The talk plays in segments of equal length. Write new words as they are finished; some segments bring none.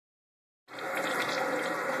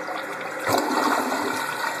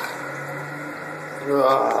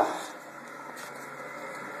What's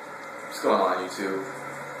going on, YouTube?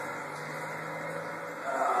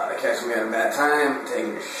 Catch me at a bad time,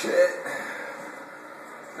 taking a shit.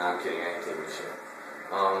 Nah, I'm kidding, I ain't taking a shit.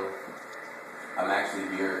 I'm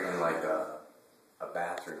actually here in like a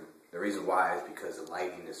bathroom. The reason why is because the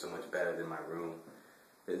lighting is so much better than my room.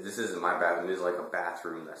 This isn't my bathroom, this is like a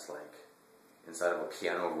bathroom that's like inside of a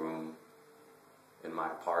piano room in my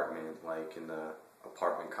apartment, like in the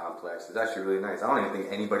apartment complex. It's actually really nice. I don't even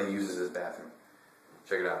think anybody uses this bathroom.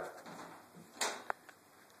 Check it out.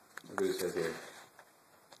 Look what it says here.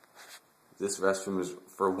 This restroom is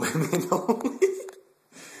for women only.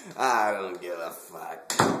 I don't give a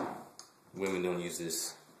fuck. Women don't use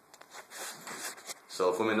this.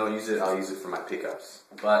 So if women don't use it, I'll use it for my pickups.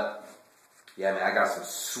 But yeah, man, I got some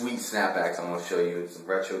sweet snapbacks I'm gonna show you. Some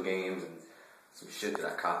retro games and some shit that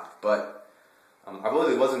I caught. But I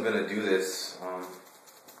really wasn't gonna do this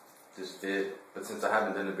vid, but since I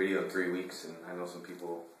haven't done a video in 3 weeks, and I know some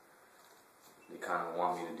people, they kind of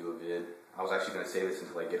want me to do a vid. I was actually gonna say this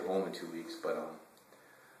until I get home in 2 weeks, but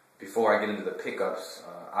before I get into the pickups,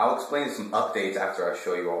 I'll explain some updates after I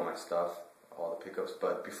show you all my stuff, all the pickups.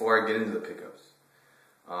 But before I get into the pickups,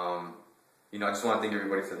 you know, I just want to thank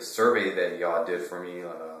everybody for the survey that y'all did for me,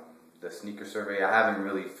 the sneaker survey. I haven't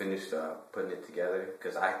really finished putting it together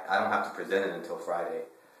because I don't have to present it until Friday.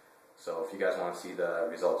 So if you guys want to see the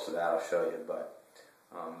results of that, I'll show you. But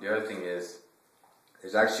the other thing is,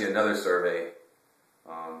 there's actually another survey.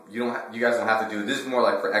 You guys don't have to do it. This is more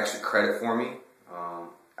like for extra credit for me.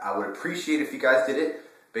 I would appreciate if you guys did it.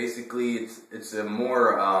 Basically, it's a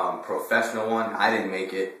more professional one. I didn't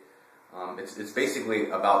make it. It's basically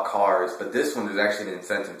about cars, but this one there's actually an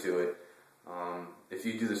incentive to it. If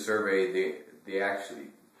you do the survey, they actually,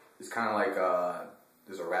 it's kind of like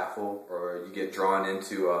there's a raffle, or you get drawn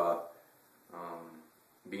into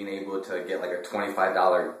being able to get like a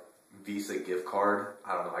 $25 Visa gift card.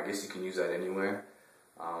 I don't know. I guess you can use that anywhere.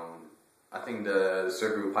 I think the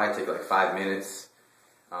survey will probably take like 5 minutes.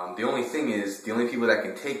 The only thing is, the only people that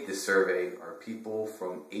can take this survey are people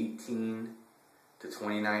from 18 to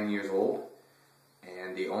 29 years old,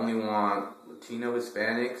 and they only want Latino,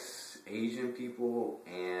 Hispanics, Asian people,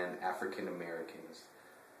 and African Americans.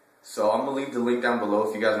 So I'm going to leave the link down below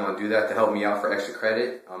if you guys want to do that to help me out for extra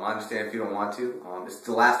credit. I understand if you don't want to. It's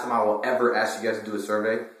the last time I will ever ask you guys to do a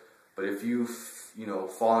survey, but if you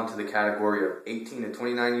fall into the category of 18 to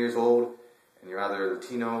 29 years old, and you're either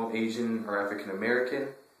Latino, Asian, or African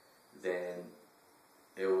American, then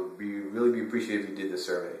it would really be appreciated if you did the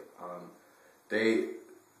survey.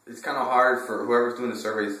 It's kind of hard for whoever's doing the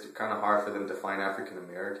survey. It's kind of hard for them to find African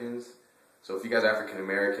Americans. So if you guys are African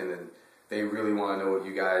American, then they really want to know what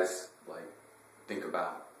you guys like think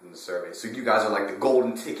about in the survey. So you guys are like the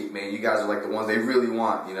golden ticket, man. You guys are like the ones they really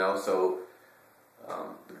want, you know. So,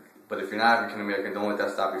 but if you're not African American, don't let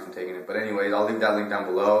that stop you from taking it. But anyways, I'll leave that link down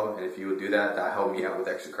below, and if you would do that, that help me out with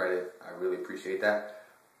extra credit. I really appreciate that.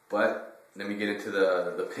 But let me get into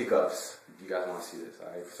the pickups if you guys want to see this,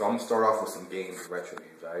 alright? So I'm going to start off with some games, retro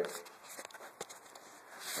games, alright?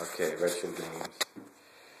 Okay, retro games.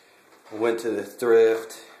 I went to the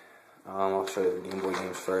thrift. I'll show you the Game Boy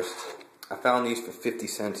games first. I found these for 50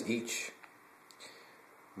 cents each.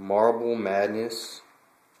 Marble Madness.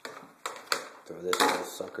 Throw this little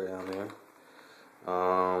sucker down there.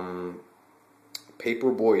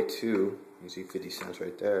 Paperboy 2. You see 50 cents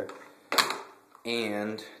right there.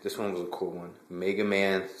 And this one was a cool one. Mega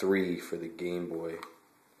Man 3 for the Game Boy.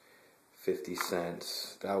 50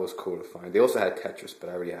 cents. That was cool to find. They also had Tetris, but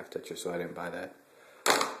I already have Tetris, so I didn't buy that.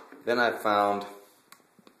 Then I found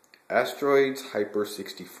Asteroids Hyper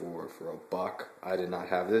 64 for $1. I did not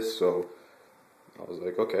have this, so I was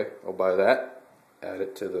like, okay, I'll buy that. Add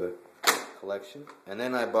it to the collection. And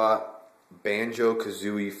then I bought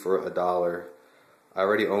Banjo-Kazooie for $1. I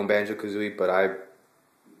already own Banjo-Kazooie, but I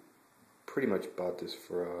pretty much bought this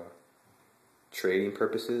for trading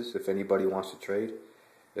purposes, if anybody wants to trade.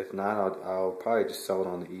 If not, I'll probably just sell it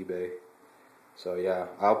on the eBay. So yeah,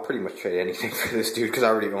 I'll pretty much trade anything for this dude because I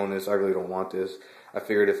already own this. I really don't want this. I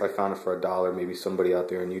figured if I found it for $1, maybe somebody out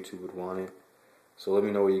there on YouTube would want it. So let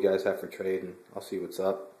me know what you guys have for trade, and I'll see what's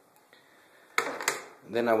up.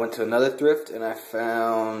 And then I went to another thrift, and I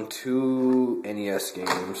found 2 NES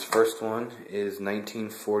games. First one is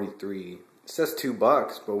 1943. It says $2,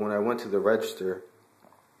 but when I went to the register,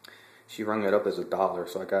 she rung it up as $1,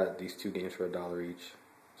 so I got these 2 games for $1 each.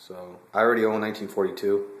 So I already own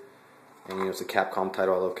 1942, and you know, it's a Capcom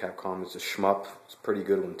title. I love Capcom. It's a shmup. It's a pretty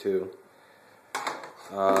good one too.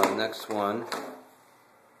 Next one,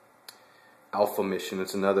 Alpha Mission.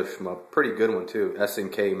 It's another shmup. Pretty good one too.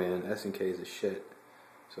 SNK, man. SNK is a shit.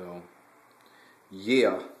 So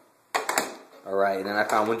Yeah. Alright, and then I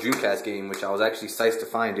found one Dreamcast game, which I was actually psyched to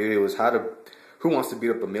find, dude. It was Who Wants to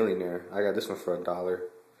Beat Up a Millionaire? I got this one for $1.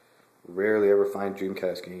 Rarely ever find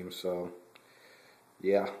Dreamcast games, so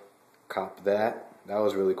yeah, cop that. That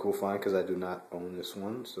was a really cool find because I do not own this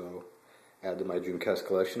one, so add to my Dreamcast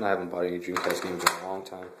collection. I haven't bought any Dreamcast games in a long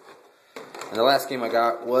time. And the last game I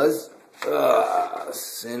got was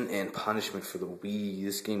Sin and Punishment for the Wii.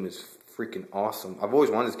 This game is freaking awesome. I've always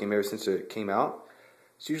wanted this game ever since it came out.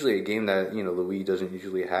 It's usually a game that, you know, the Wii doesn't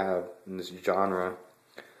usually have in this genre.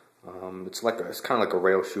 It's kind of like a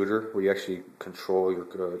rail shooter where you actually control your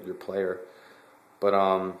player. But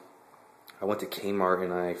I went to Kmart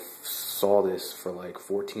and I saw this for like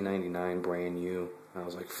 $14.99 brand new. And I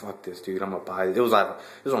was like, "Fuck this, dude! I'm gonna buy it." It was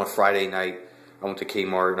on a Friday night. I went to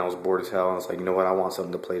Kmart and I was bored as hell. And I was like, "You know what? I want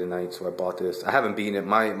something to play tonight." So I bought this. I haven't beaten it.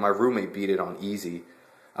 My roommate beat it on easy.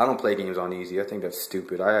 I don't play games on easy. I think that's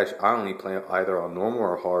stupid. I only play it either on normal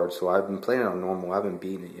or hard. So I've been playing it on normal. I haven't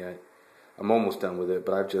beaten it yet. I'm almost done with it,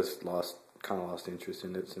 but I've just kind of lost interest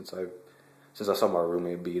in it since I saw my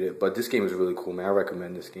roommate beat it. But this game is really cool, man. I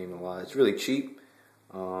recommend this game a lot. It's really cheap,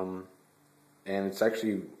 and it's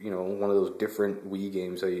actually, you know, one of those different Wii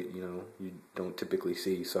games that you don't typically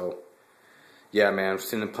see. So yeah, man,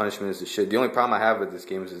 Sin and Punishment is the shit. The only problem I have with this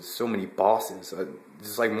game is there's so many bosses.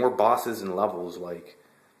 There's like more bosses and levels. Like,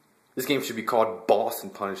 this game should be called Boss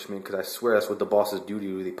and Punishment because I swear that's what the bosses do to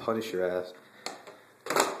you. They punish your ass.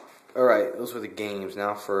 Alright, those were the games.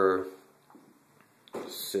 Now for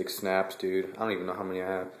 6 snaps, dude. I don't even know how many I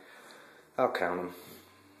have. I'll count them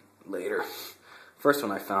later. First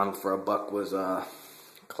one I found for $1 was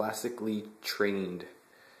Classically Trained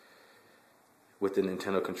with the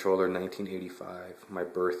Nintendo controller, 1985, my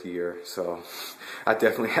birth year. So I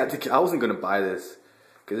definitely had to. I wasn't gonna buy this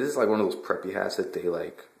because this is like one of those preppy hats that they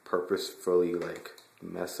like purposefully like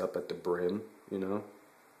mess up at the brim, you know.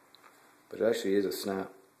 But it actually is a snap.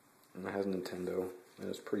 And it has Nintendo, and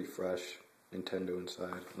it's pretty fresh Nintendo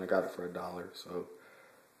inside, and I got it for $1, so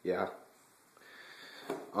yeah.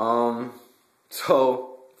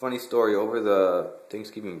 So funny story, over the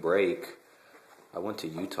Thanksgiving break, I went to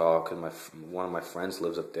Utah because one of my friends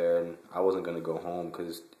lives up there, and I wasn't gonna go home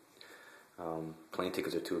because plane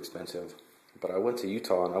tickets are too expensive. But I went to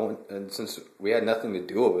Utah, and since we had nothing to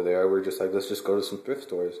do over there, we were just like, let's just go to some thrift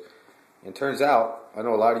stores. And turns out, I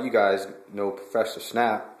know a lot of you guys know Professor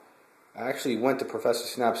Snap. I actually went to Professor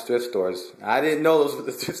Snap's thrift stores. I didn't know those were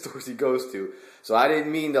the thrift stores he goes to. So I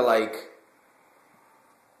didn't mean to, like,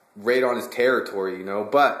 raid on his territory, you know.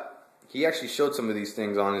 But he actually showed some of these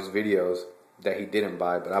things on his videos that he didn't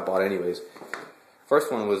buy, but I bought anyways.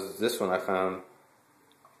 First one was this one I found.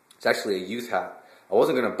 It's actually a youth hat. I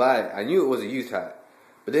wasn't going to buy it. I knew it was a youth hat.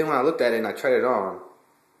 But then when I looked at it and I tried it on,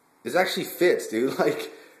 this actually fits, dude.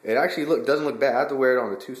 Like, it actually doesn't look bad. I have to wear it on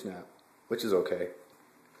the 2-snap, which is okay.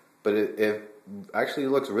 But it actually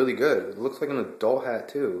looks really good. It looks like an adult hat,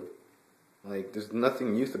 too. Like, there's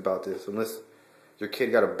nothing youth about this, unless your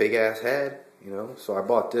kid got a big-ass head, you know? So I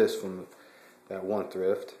bought this from that one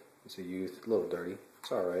thrift. It's a youth. A little dirty.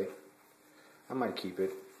 It's alright. I might keep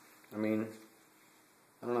it. I mean,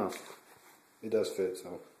 I don't know. It does fit,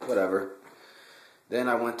 so whatever. Then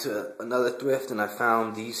I went to another thrift, and I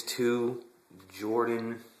found these 2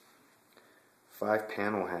 Jordan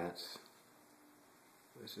 5-panel hats.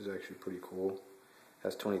 This is actually pretty cool.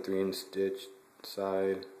 Has 23-inch stitch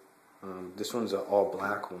side. This one's an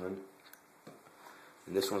all-black one.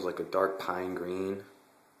 And this one's like a dark pine green.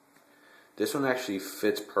 This one actually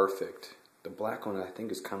fits perfect. The black one I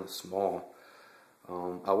think is kind of small.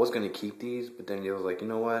 I was going to keep these, but then I was like, you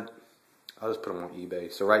know what? I'll just put them on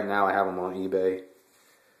eBay. So right now I have them on eBay.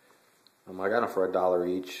 I got them for $1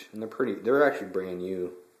 each. And they're actually brand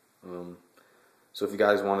new. So if you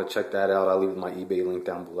guys want to check that out, I'll leave my eBay link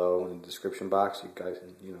down below in the description box. You guys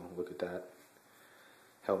can, look at that.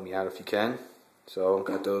 Help me out if you can. So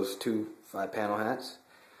got those 2 5-panel hats.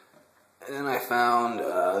 And then I found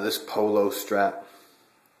this polo strap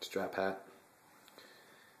hat.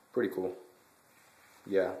 Pretty cool.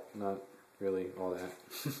 Yeah, not really all that.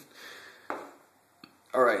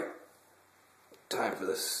 Alright. Time for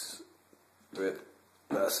this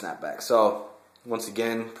snapback. So once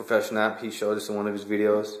again, Professor Snap, he showed us in one of his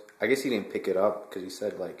videos. I guess he didn't pick it up because he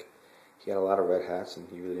said like he had a lot of red hats and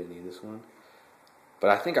he really didn't need this one. But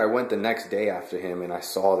I think I went the next day after him and I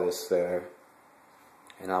saw this there.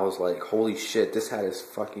 And I was like, holy shit, this hat is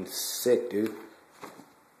fucking sick, dude.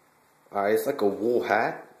 Alright, it's like a wool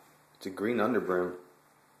hat. It's a green underbrim.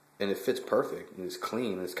 And it fits perfect. And it's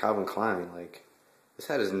clean. It's Calvin Klein. Like, this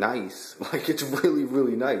hat is nice. Like, it's really,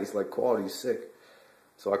 really nice. Like, quality's sick.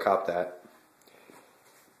 So I copped that.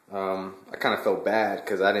 I kind of felt bad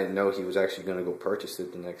because I didn't know he was actually going to go purchase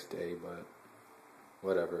it the next day, but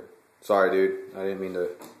whatever. Sorry, dude. I didn't mean to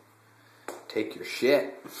take your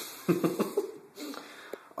shit.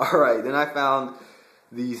 Alright, then I found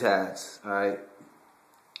these hats. Alright.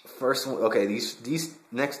 First one, okay, these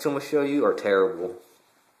next two I'm going to show you are terrible.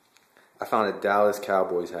 I found a Dallas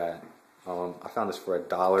Cowboys hat. I found this for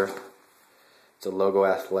 $1. It's a logo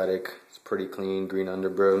athletic. It's pretty clean, green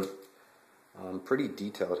underbrim. Pretty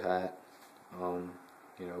detailed hat. You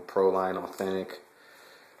know, pro-line, authentic.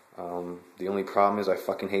 The only problem is I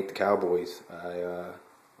fucking hate the Cowboys.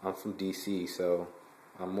 I'm from DC, so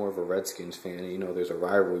I'm more of a Redskins fan. You know, there's a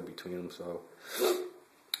rivalry between them, so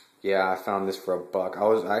yeah, I found this for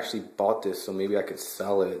 $1. I actually bought this, so maybe I could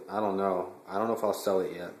sell it. I don't know. I don't know if I'll sell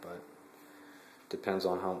it yet, but depends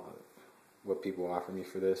on what people offer me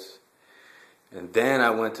for this. And then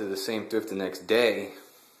I went to the same thrift the next day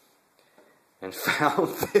and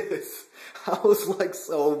found this. I was like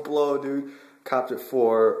so blown, dude. Copped it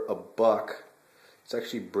for $1. It's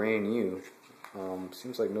actually brand new.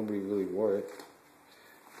 Seems like nobody really wore it.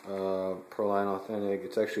 Pro-line authentic.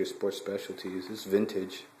 It's actually a sports specialties. It's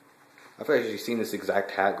vintage. I've actually seen this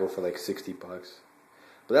exact hat go for like $60.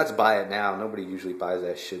 But that's buy it now. Nobody usually buys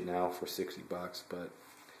that shit now for $60. But,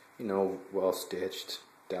 you know, well stitched.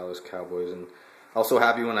 Dallas Cowboys. And I was so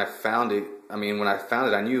happy when I found it. I mean, when I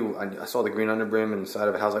found it, I saw the green underbrim inside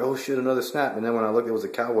of it. I was like, oh shit, another snap. And then when I looked, it was the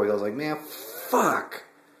Cowboys. I was like, man, fuck.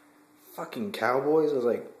 Fucking Cowboys. I was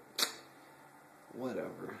like,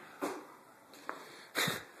 whatever.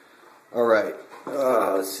 Alright.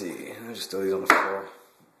 Let's see. I'll just throw these on the floor.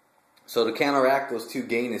 So to counteract those two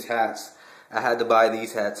gayness hats, I had to buy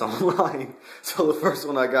these hats online. So the first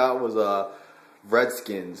one I got was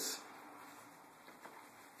Redskins.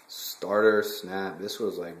 Starter snap. This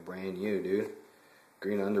was like brand new, dude.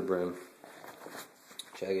 Green underbrim.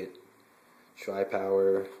 Check it.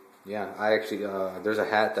 Tri-power. Yeah, I actually, there's a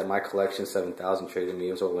hat that my collection 7000 traded me.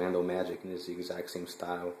 It was Orlando Magic, and it's the exact same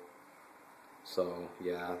style. So,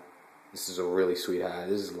 yeah. This is a really sweet hat.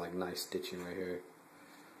 This is like nice stitching right here.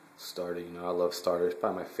 Starter, you know, I love Starter. It's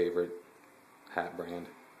probably my favorite hat brand.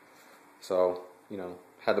 So, you know,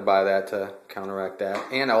 had to buy that to counteract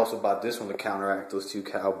that. And I also bought this one to counteract those two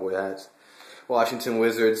cowboy hats. Washington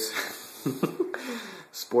Wizards.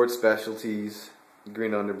 Sports specialties.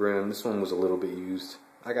 Green underbrim. This one was a little bit used.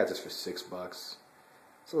 I got this for $6.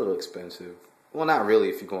 It's a little expensive. Well, not really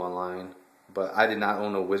if you go online. But I did not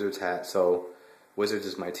own a Wizards hat, so Wizards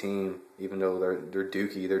is my team. Even though they're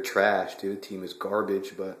dookie, they're trash, dude. The team is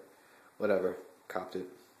garbage, but whatever. Copped it.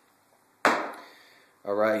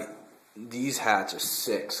 Alright. These hats are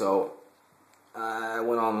sick, so I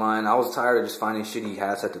went online. I was tired of just finding shitty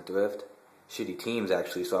hats at the thrift. Shitty teams,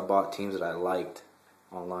 actually, so I bought teams that I liked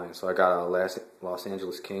online. So I got Los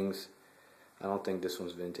Angeles Kings. I don't think this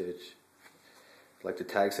one's vintage. Like the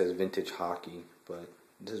tag says vintage hockey, but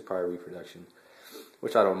this is probably reproduction.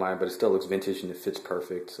 Which I don't mind, but it still looks vintage and it fits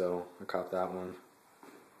perfect, so I copped that one.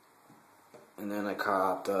 And then I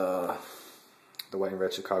copped the white and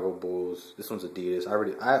red Chicago Bulls. This one's Adidas. I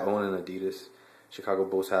own an Adidas Chicago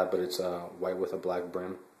Bulls hat, but it's white with a black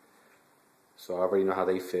brim. So I already know how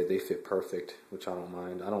they fit. They fit perfect, which I don't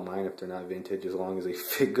mind. I don't mind if they're not vintage as long as they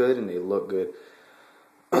fit good and they look good.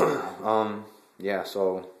 Yeah,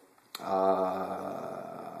 so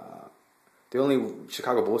the only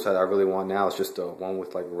Chicago Bulls hat I really want now is just the one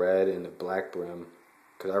with like red and the black brim.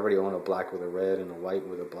 Because I already own a black with a red and a white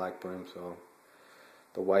with a black brim, so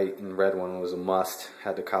the white and red one was a must.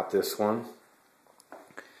 Had to cop this one.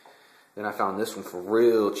 Then I found this one for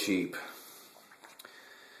real cheap.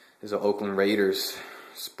 This is an Oakland Raiders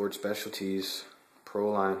Sports Specialties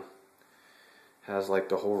Pro line. Has like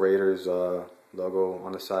the whole Raiders logo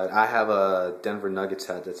on the side. I have a Denver Nuggets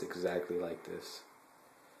hat that's exactly like this.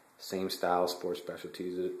 Same style, Sports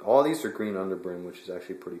Specialties. All these are green underbrim, which is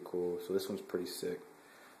actually pretty cool. So this one's pretty sick.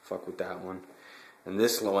 Fuck with that one. And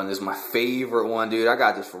this one is my favorite one, dude. I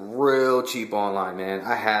got this for real cheap online, man.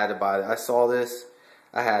 I had to buy it. I saw this.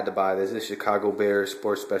 I had to buy this. This Chicago Bears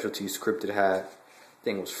Sports Specialties scripted hat.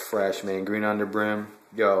 Thing was fresh, man. Green underbrim.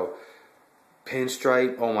 Yo,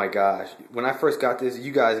 pinstripe. Oh my gosh. When I first got this,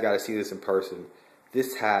 you guys got to see this in person.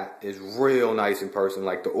 This hat is real nice in person.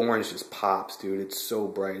 Like, the orange just pops, dude. It's so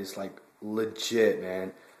bright. It's, like, legit,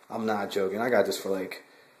 man. I'm not joking. I got this for, like,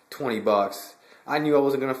 $20. I knew I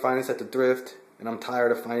wasn't going to find this at the thrift. And I'm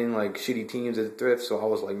tired of finding, like, shitty teams at the thrift. So I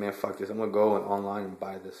was like, man, fuck this. I'm going to go online and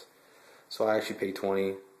buy this. So I actually paid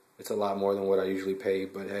 $20. It's a lot more than what I usually pay.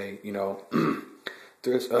 But, hey, you know,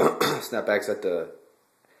 thrift snapbacks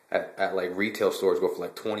at like, retail stores go for,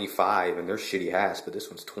 like, $25. And they're shitty hats. But this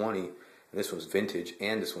one's $20. And this one's vintage,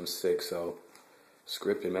 and this one's sick. So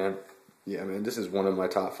scripted, man. Yeah, man. This is one of my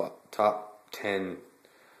top 10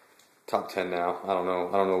 now. I don't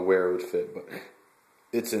know where it would fit, but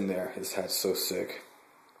it's in there. This hat's so sick.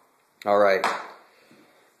 All right.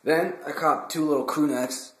 Then I copped 2 little crew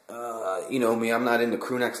necks. You know me, I'm not into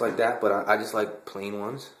crew necks like that, but I just like plain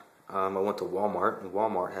ones. I went to Walmart, and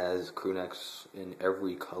Walmart has crew necks in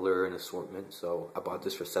every color and assortment. So I bought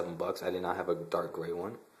this for $7. I did not have a dark gray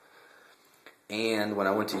one. And when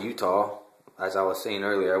I went to Utah, as I was saying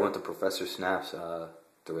earlier, I went to Professor Snap's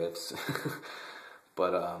thrifts.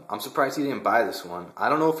 But I'm surprised he didn't buy this one. I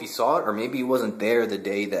don't know if he saw it, or maybe he wasn't there the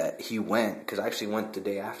day that he went, because I actually went the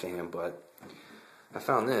day after him. But I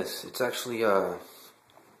found this. It's actually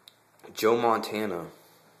Joe Montana,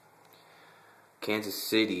 Kansas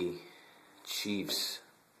City Chiefs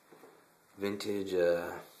vintage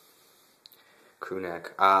crew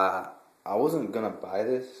neck. I wasn't gonna buy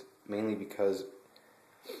this mainly because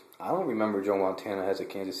I don't remember Joe Montana as a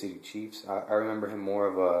Kansas City Chiefs. I remember him more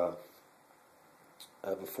of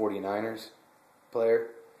a 49ers player,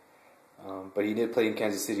 but he did play in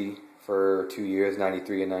Kansas City for 2 years,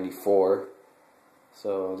 93 and 94.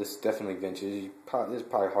 So this is definitely vintage. This is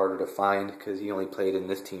probably harder to find because he only played in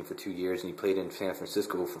this team for 2 years, and he played in San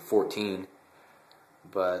Francisco for 14.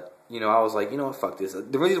 But you know, I was like, you know what, fuck this.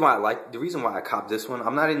 The reason why I copped this one,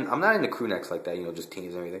 I'm not into crew necks like that, you know, just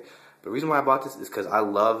teams and everything. But the reason why I bought this is because I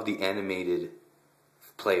love the animated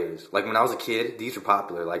players. Like when I was a kid, these were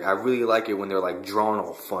popular. Like I really like it when they're like drawn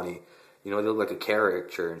all funny. You know, they look like a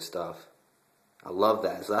caricature and stuff. I love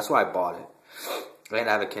that, so that's why I bought it. And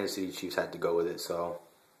I have a Kansas City Chiefs hat to go with it, so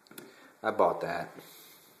I bought that.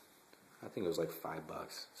 I think it was like $5,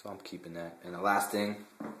 so I'm keeping that. And the last thing,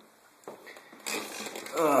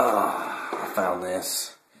 I found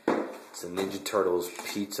this. It's a Ninja Turtles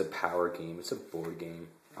Pizza Power Game. It's a board game.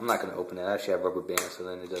 I'm not going to open it. I actually have rubber bands, so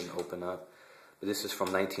then it doesn't open up. But this is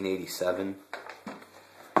from 1987.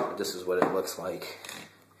 This is what it looks like.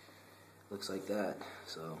 Looks like that.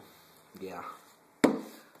 So, yeah.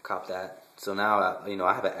 Cop that. So now, you know,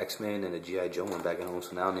 I have an X-Men and a G.I. Joe one back at home.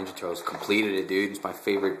 So now Ninja Turtles completed it, dude. It's my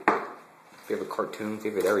favorite cartoon,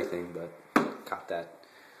 favorite everything. But cop that.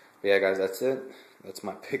 But yeah, guys, that's it. That's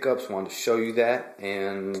my pickups. Wanted to show you that.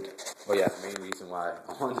 And, oh yeah, the main reason why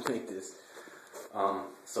I wanted to make this.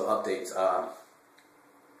 So updates.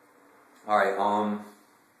 Alright, I'm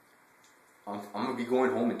gonna be going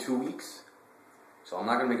home in 2 weeks. So I'm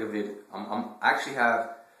not gonna make a video.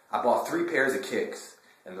 I bought 3 pairs of kicks.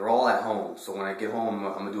 And they're all at home. So when I get home,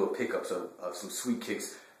 I'm gonna do a pickups of some sweet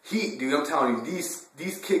kicks. Heat, dude, I'm telling you,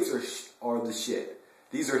 these kicks are the shit.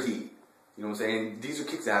 These are heat. You know what I'm saying? These are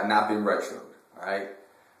kicks that have not been retroed. Alright?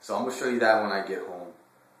 So I'm gonna show you that when I get home.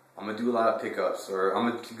 I'm gonna do a lot of pickups, or I'm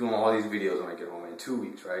gonna keep doing all these videos when I get home in 2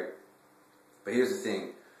 weeks, right? But here's the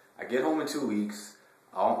thing. I get home in 2 weeks.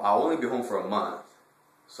 I'll only be home for a month.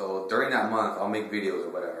 So during that month, I'll make videos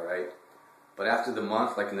or whatever, right? But after the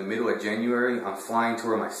month, like in the middle of January, I'm flying to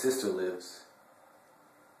where my sister lives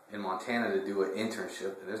in Montana to do an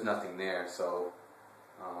internship. And there's nothing there, so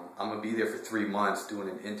I'm going to be there for 3 months doing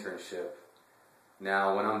an internship.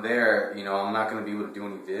 Now, when I'm there, you know, I'm not going to be able to do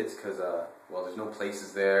any vids because, well, there's no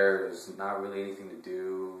places there. There's not really anything to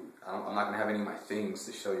do. I'm not going to have any of my things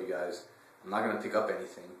to show you guys. I'm not going to pick up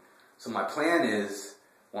anything. So my plan is,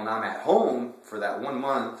 when I'm at home for that 1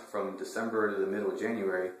 month, from December to the middle of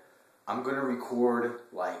January, I'm going to record,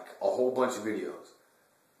 like, a whole bunch of videos.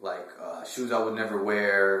 Like, shoes I would never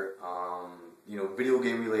wear, you know, video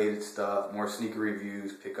game related stuff, more sneaker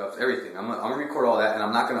reviews, pickups, everything. I'm going to record all that, and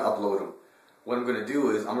I'm not going to upload them. What I'm going to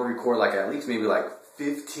do is, I'm going to record, like, at least maybe, like,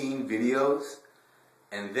 15 videos.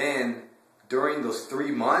 And then, during those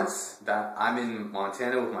 3 months that I'm in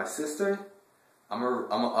Montana with my sister, I'm going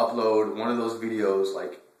to upload one of those videos,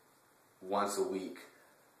 like, once a week.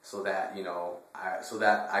 So that, you know, I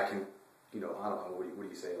can, you know, I don't know, what do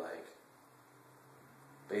you say, like,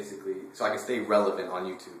 basically, so I can stay relevant on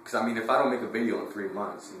YouTube. Because, I mean, if I don't make a video in 3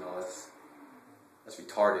 months, you know, that's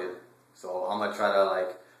retarded. So I'm going to try to,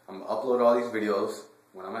 like, I'm going to upload all these videos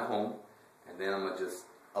when I'm at home, and then I'm going to just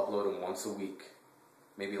upload them once a week.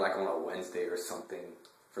 Maybe, like, on a Wednesday or something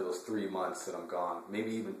for those 3 months that I'm gone.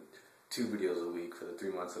 Maybe even 2 videos a week for the 3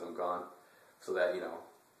 months that I'm gone. So that, you know,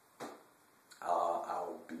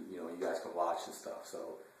 I'll be, you know, you guys can watch and stuff,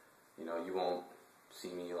 so, you know, you won't see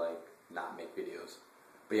me, like, not make videos.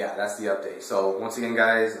 But yeah, that's the update. So, once again,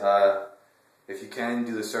 guys, if you can,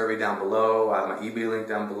 do the survey down below. I have my eBay link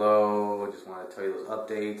down below. I just want to tell you those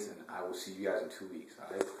updates, and I will see you guys in 2 weeks,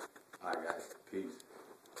 alright? Alright, guys. Peace.